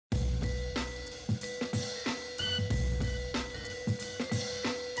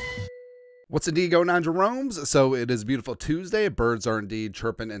What's indeed going on, Jeromes? So it is a beautiful Tuesday. Birds are indeed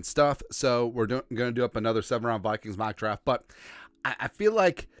chirping and stuff. So we're going to do up another 7-round Vikings mock draft. But I feel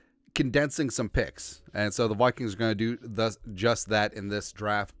like condensing some picks. And so the Vikings are going to do just that in this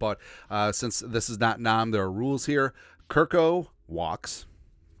draft. But since this is not NOM, there are rules here. Kirko walks.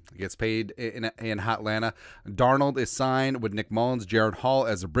 Gets paid in Atlanta. Darnold is signed with Nick Mullins, Jared Hall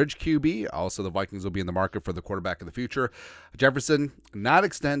as a bridge QB. Also, the Vikings will be in the market for the quarterback of the future. Jefferson, not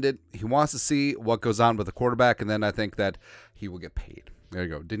extended. He wants to see what goes on with the quarterback, and then I think that he will get paid. There you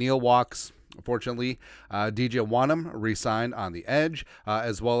go. Daniil walks. Unfortunately, DJ Wanham re-signed on the edge,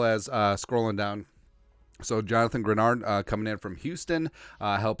 as well as scrolling down. So Jonathan Grenard coming in from Houston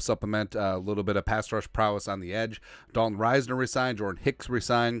helps supplement a little bit of pass rush prowess on the edge. Dalton Reisner resigned. Jordan Hicks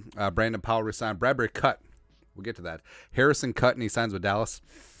resigned. Brandon Powell resigned. Bradbury cut. We'll get to that. Harrison cut, and he signs with Dallas.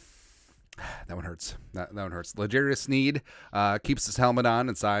 That one hurts. That one hurts. L'Jarius Sneed keeps his helmet on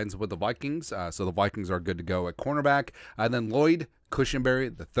and signs with the Vikings. So the Vikings are good to go at cornerback. And then Lloyd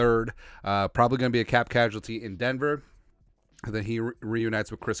Cushenberry, the third, probably going to be a cap casualty in Denver. And then he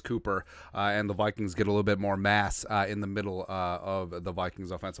reunites with Chris Cooper, and the Vikings get a little bit more mass in the middle of the Vikings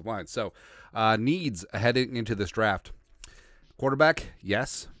offensive line. So needs heading into this draft. Quarterback,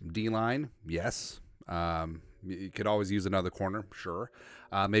 yes. D-line, yes. You could always use another corner, sure.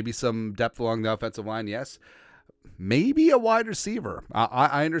 Maybe some depth along the offensive line, yes. Maybe a wide receiver.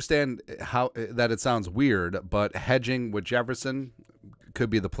 I understand how that it sounds weird, but hedging with Jefferson could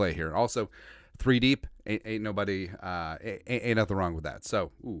be the play here. Also, 3 deep, ain't nobody, ain't nothing wrong with that.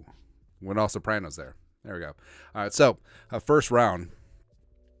 So, went all Sopranos there. There we go. All right, so first round.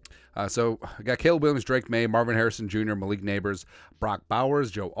 So I got Caleb Williams, Drake May, Marvin Harrison Jr., Malik Neighbors, Brock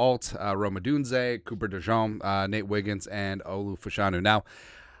Bowers, Joe Alt, Roma Dunze, Cooper DeJean, Nate Wiggins, and Olu Fashanu. Now,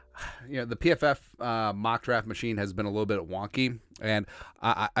 the PFF mock draft machine has been a little bit wonky, and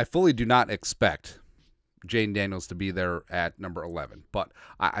I fully do not expect Jaden Daniels to be there at number 11, but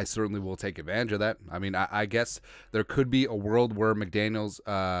I certainly will take advantage of that. I mean, I guess there could be a world where where Jaden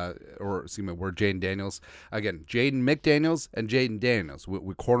Daniels, again, Jaden McDaniels and Jaden Daniels,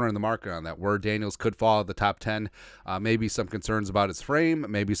 we corner in the market on that, where Daniels could fall at the top 10. Maybe some concerns about his frame,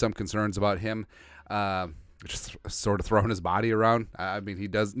 maybe some concerns about him just sort of throwing his body around. I mean, he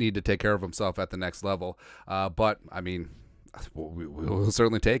does need to take care of himself at the next level, but I mean, we'll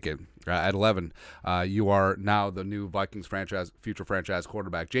certainly take it. At 11, you are now the new Vikings future franchise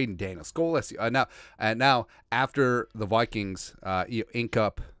quarterback, Jaden Daniels. Now, after the Vikings ink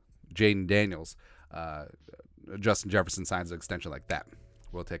up Jaden Daniels, Justin Jefferson signs an extension like that.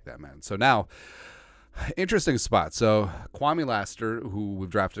 We'll take that, man. So now, interesting spot. So Kwame Lassiter, who we've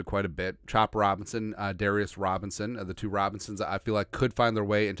drafted quite a bit, Chop Robinson, Darius Robinson, the two Robinsons I feel like could find their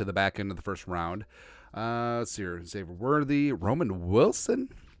way into the back end of the first round. Let's see here. Xavier Worthy, Roman Wilson.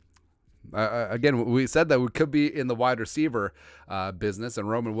 Again, we said that we could be in the wide receiver business, and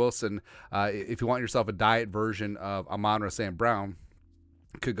Roman Wilson, if you want yourself a diet version of Amon-Ra St. Brown,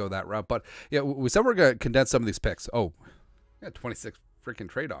 could go that route. But yeah, we said we're going to condense some of these picks. Oh, we got 26 freaking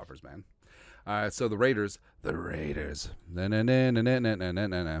trade offers, man. So the Raiders.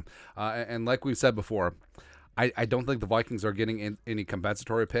 And like we said before, I don't think the Vikings are getting any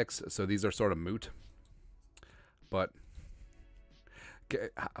compensatory picks, so these are sort of moot. But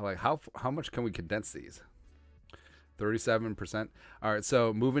like how much can we condense these? 37%. All right,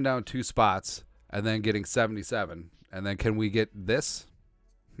 so moving down 2 spots and then getting 77, and then can we get this?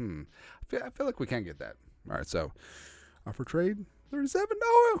 I feel like we can get that. All right, so offer trade 37.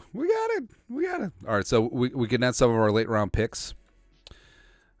 No, we got it. All right, so we condensed some of our late round picks.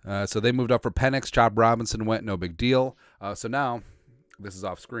 So they moved up for Penix. Chop Robinson went, no big deal. So now, this is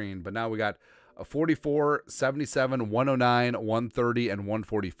off screen, but now we got a 44, 77, 109, 130, and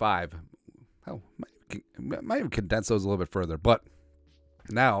 145. Oh, might even condense those a little bit further. But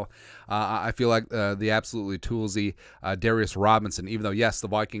now, I feel like the absolutely toolsy Darius Robinson, even though, yes, the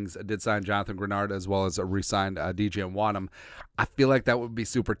Vikings did sign Jonathan Grenard as well as re-signed DJ Wanham, I feel like that would be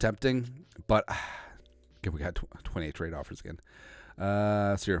super tempting. But again, we got 28 trade offers again.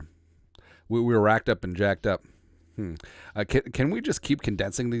 So here, we were racked up and jacked up. Can we just keep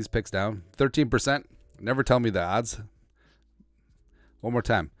condensing these picks down? 13%. Never tell me the odds. One more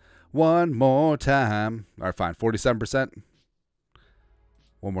time. All right, fine. 47%.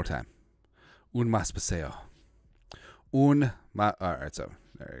 One more time. Un más paseo. All right, so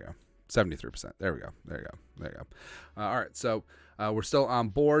there you go. 73%. There we go. All right, so we're still on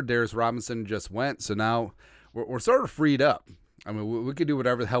board. Darius Robinson just went, so now we're sort of freed up. I mean, we could do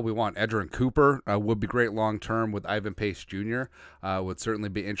whatever the hell we want. Edgerrin Cooper would be great long-term with Ivan Pace Jr. Would certainly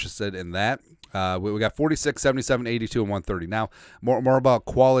be interested in that. We got 46, 77, 82, and 130. Now, more about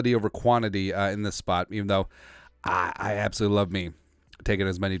quality over quantity in this spot, even though I absolutely love me taking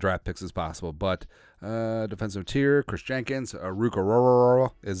as many draft picks as possible. But defensive tier, Chris Jenkins, Ruka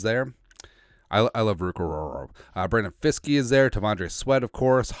Rororo is there. I love Ruka Rororo. Brandon Fiske is there. T'Vondre Sweat, of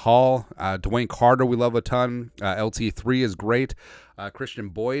course. Hall. Dwayne Carter, we love a ton. LT3 is great. Christian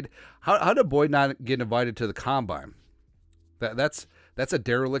Boyd. How did Boyd not get invited to the Combine? That's a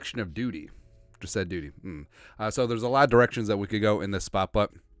dereliction of duty. Just said duty. So there's a lot of directions that we could go in this spot,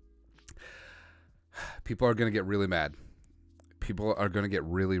 but people are going to get really mad. People are going to get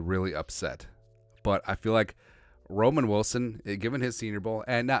really, really upset. But I feel like Roman Wilson, given his Senior Bowl,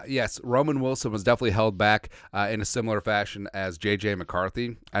 and now, yes, Roman Wilson was definitely held back in a similar fashion as J.J.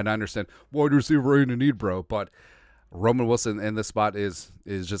 McCarthy. And I understand, wide receiver ain't a need, bro. But Roman Wilson in this spot is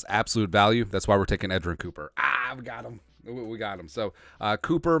just absolute value. That's why we're taking Edgerrin Cooper. We got him. We got him. So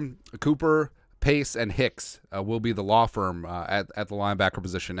Cooper, Pace, and Hicks will be the law firm at the linebacker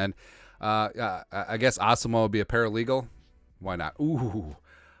position. And I guess Asamo will be a paralegal. Why not? Ooh.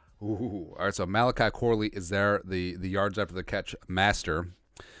 All right, so Malachi Corley is there, the yards after the catch master.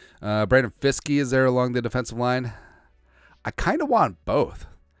 Brandon Fiske is there along the defensive line. I kind of want both.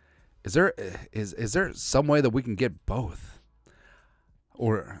 Is there some way that we can get both?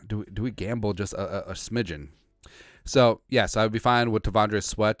 Or do we gamble just a smidgen? So, yes, I would be fine with T'Vondre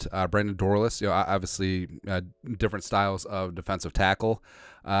Sweat, Brandon Dorlus, obviously different styles of defensive tackle.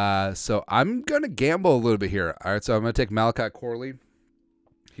 So I'm going to gamble a little bit here. All right, so I'm going to take Malachi Corley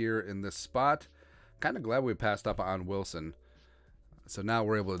here in this spot. Kind of glad we passed up on Wilson. So now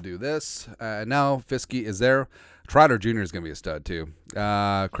we're able to do this. Now Fiske is there. Trotter Jr. is going to be a stud too.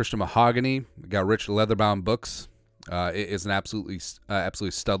 Christian Mahogany. We got Rich Leatherbound Books. Is an absolutely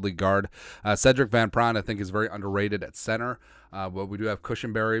studly guard. Cedric Van Pran, I think, is very underrated at center. But we do have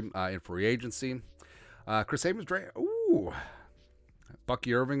Cushenberry in free agency. Chris Havens-Dray. Ooh.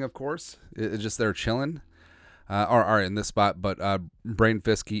 Bucky Irving, of course, is just there chilling. Are in this spot, but Brain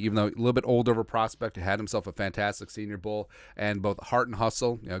Fiske, even though a little bit older of a prospect, had himself a fantastic Senior Bowl, and both heart and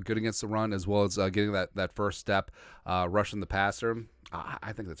hustle, good against the run, as well as getting that first step, rushing the passer.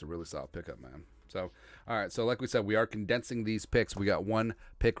 I think that's a really solid pickup, man. So, all right, so like we said, we are condensing these picks. We got one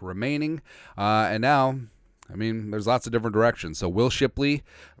pick remaining, and now, I mean, there's lots of different directions. So Will Shipley,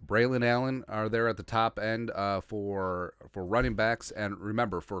 Braylon Allen are there at the top end for running backs. And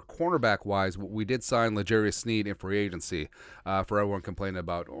remember, for cornerback-wise, we did sign L'Jarius Sneed in free agency for everyone complaining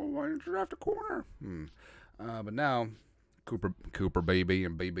about, why didn't you draft a corner? But now, Cooper Baby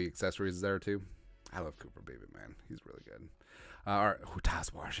and Baby Accessories is there too. I love Cooper Baby, man. He's really good. All right,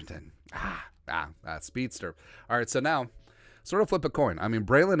 Taz Washington. Speedster. All right, so now, sort of flip a coin. I mean,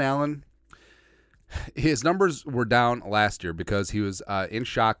 Braylon Allen, his numbers were down last year because he was in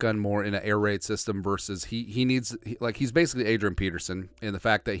shotgun, more in an air raid system versus he's basically Adrian Peterson in the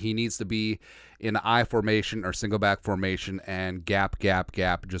fact that he needs to be in I formation or single back formation and gap,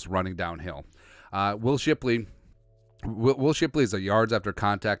 just running downhill. Will Shipley is a yards after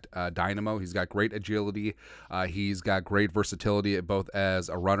contact dynamo. He's got great agility. He's got great versatility both as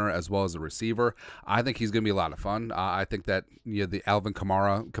a runner as well as a receiver. I think he's going to be a lot of fun. I think that the Alvin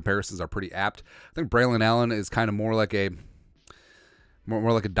Kamara comparisons are pretty apt. I think Braylon Allen is kind of more like a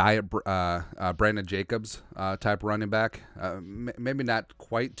diet Brandon Jacobs type running back. Maybe not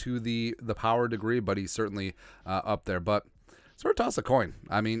quite to the power degree, but he's certainly up there. But sort of toss a coin.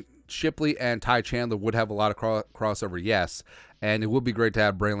 I mean, Shipley and Ty Chandler would have a lot of crossover, yes, and it would be great to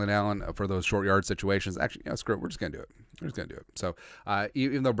have Braylon Allen for those short yard situations. Actually, screw it. We're just going to do it. So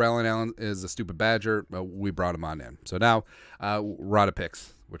even though Braylon Allen is a stupid Badger, we brought him on in. So now we're out of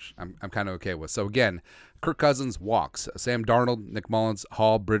picks, which I'm kind of okay with. So again, Kirk Cousins walks. Sam Darnold, Nick Mullins,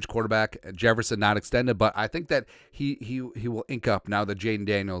 Hall, bridge quarterback. Jefferson not extended, but I think that he will ink up now that Jaden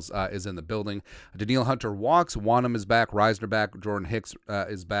Daniels is in the building. Danielle Hunter walks. Wanham is back. Reisner back. Jordan Hicks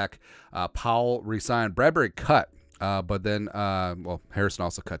is back. Powell resigned. Bradbury cut. But then, Harrison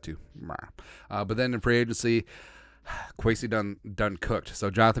also cut too. But then in free agency, Kwesi done cooked.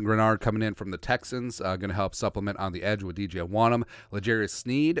 So Jonathan Grenard coming in from the Texans, going to help supplement on the edge with DJ Wanham. L'Jarius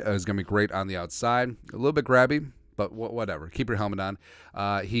Sneed is going to be great on the outside. A little bit grabby, but whatever. Keep your helmet on.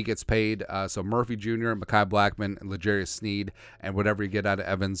 He gets paid. So Murphy Jr., Mekhi Blackman, and L'Jarius Sneed, and whatever you get out of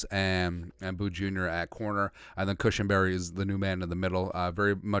Evans and Boo Jr. at corner. And then Cushenberry is the new man in the middle.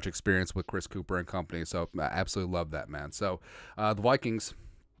 Very much experienced with Chris Cooper and company. So I absolutely love that, man. So the Vikings,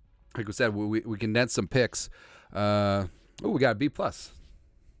 like we said, we condensed some picks. We got a B+.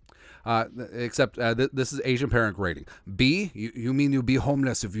 Except this is Asian parent grading. B, you mean you'll be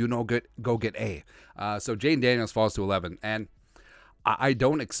homeless if you go get A. So Jaden Daniels falls to 11, and I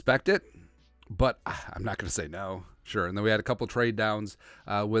don't expect it, but I'm not going to say no. Sure. And then we had a couple trade downs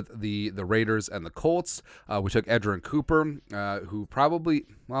with the Raiders and the Colts. We took Edgerrin Cooper, who probably,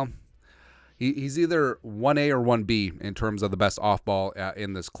 well, he's either 1A or 1B in terms of the best off-ball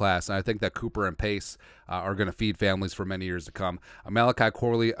in this class. And I think that Cooper and Pace are going to feed families for many years to come. Malachi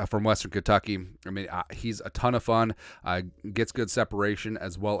Corley from Western Kentucky. I mean, he's a ton of fun, gets good separation,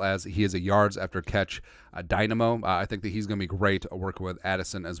 as well as he is a yards after catch dynamo. I think that he's going to be great working with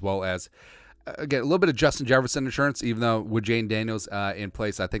Addison, as well as again, a little bit of Justin Jefferson insurance, even though with Jane Daniels in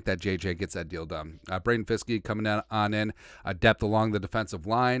place, I think that JJ gets that deal done. Braden Fiske coming on in, depth along the defensive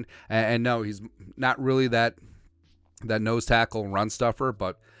line. And no, he's not really that nose tackle run stuffer,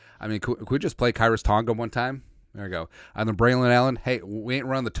 but, I mean, could we just play Kyrus Tonga one time? There we go. And then Braylon Allen, hey, we ain't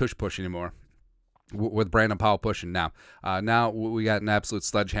running the tush push anymore with Brandon Powell pushing now. Now we got an absolute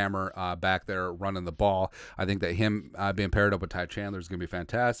sledgehammer back there running the ball. I think that him being paired up with Ty Chandler is going to be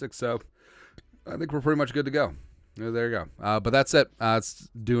fantastic. So I think we're pretty much good to go. There you go. But that's it. It's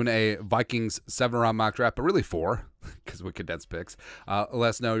doing a Vikings 7-round mock draft, but really 4 because we condensed picks. Let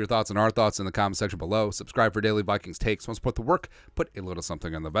us know your thoughts and our thoughts in the comment section below. Subscribe for daily Vikings takes. Want to support the work? Put a little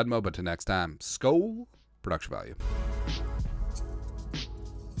something on the Venmo. But till next time, Skol, production value.